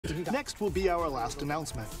Next will be our last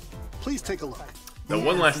announcement. Please take a look. The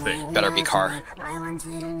one last thing. Better be car.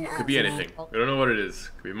 Could be anything. We don't know what it is.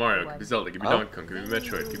 Could be Mario, could be Zelda, could be Donkey Kong, could be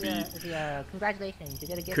Metroid, could be... Congratulations, you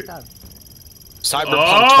get a gift sub.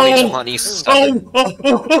 Cyberpunk 2077.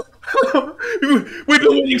 We've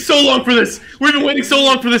been waiting so long for this! We've been waiting so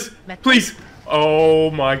long for this! Please! Oh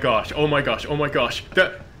my gosh, oh my gosh, oh my gosh.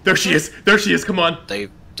 There she is! There she is, come on!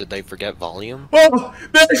 Did they forget volume? Oh!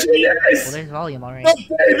 There she is! Well, there's volume already.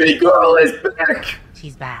 The baby girl is back!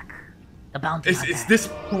 She's back. The bounty Is this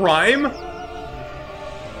Prime?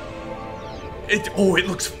 It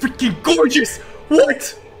looks freaking gorgeous!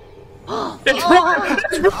 What? It's Prime!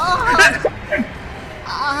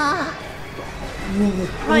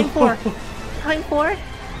 Prime 4. Prime 4?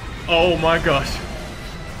 Oh my gosh.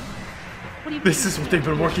 What do you This is what they've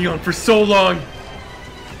been working on for so long.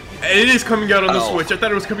 And it is coming out on the Switch. I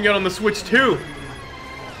thought it was coming out on the Switch too.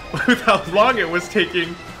 With how long it was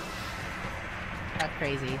taking. That's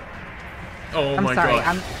crazy. Oh I'm my sorry.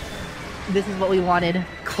 gosh. This is what we wanted.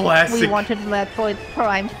 Classic. We wanted Metroid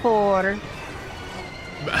Prime 4.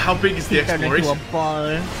 How big is the exploration? Into a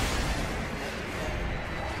ball.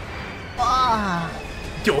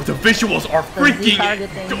 Yo, the visuals are freaking.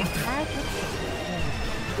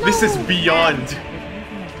 This is beyond.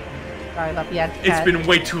 Sorry about the ad. It's been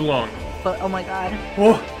way too long. But oh my god.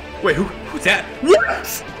 Oh, wait, who's that?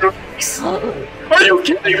 What? Are you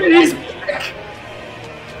kidding me? He's back.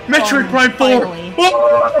 Metroid Prime 4.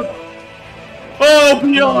 Oh,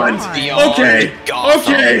 beyond. Okay.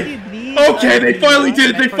 Okay. Okay, they finally did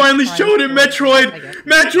it. They finally showed it. Metroid.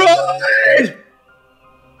 Metroid.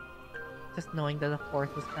 Just knowing that the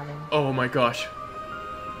fourth was coming. Oh my gosh.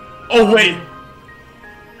 Oh wait.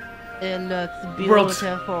 It looks World.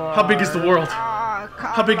 beautiful. How big is the world?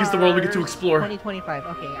 How big is the world we get to explore? 2025.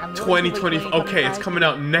 Okay, I'm 2020. Okay, it's coming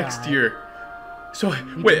out next year. So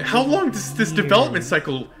wait, how long does this development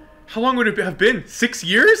cycle? How long would it have been? 6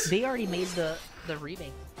 years? They already made the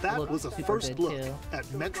remake. That was a first look at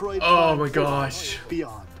Metroid. Oh my gosh.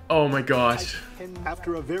 Beyond. Oh my gosh.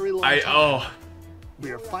 After a very long time, we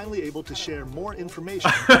are finally able to share more information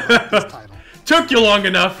about this title. Took you long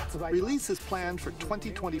enough. Release is planned for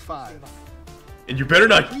 2025. And you better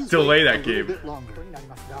not delay that game. Bit longer.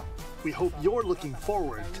 We hope you're looking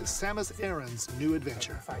forward to Samus Aran's new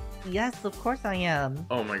adventure. Yes, of course I am.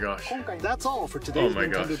 Oh my gosh. That's all for today's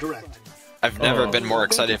Nintendo Direct. I've never been more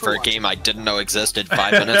excited for a game I didn't know existed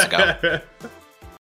 5 minutes ago.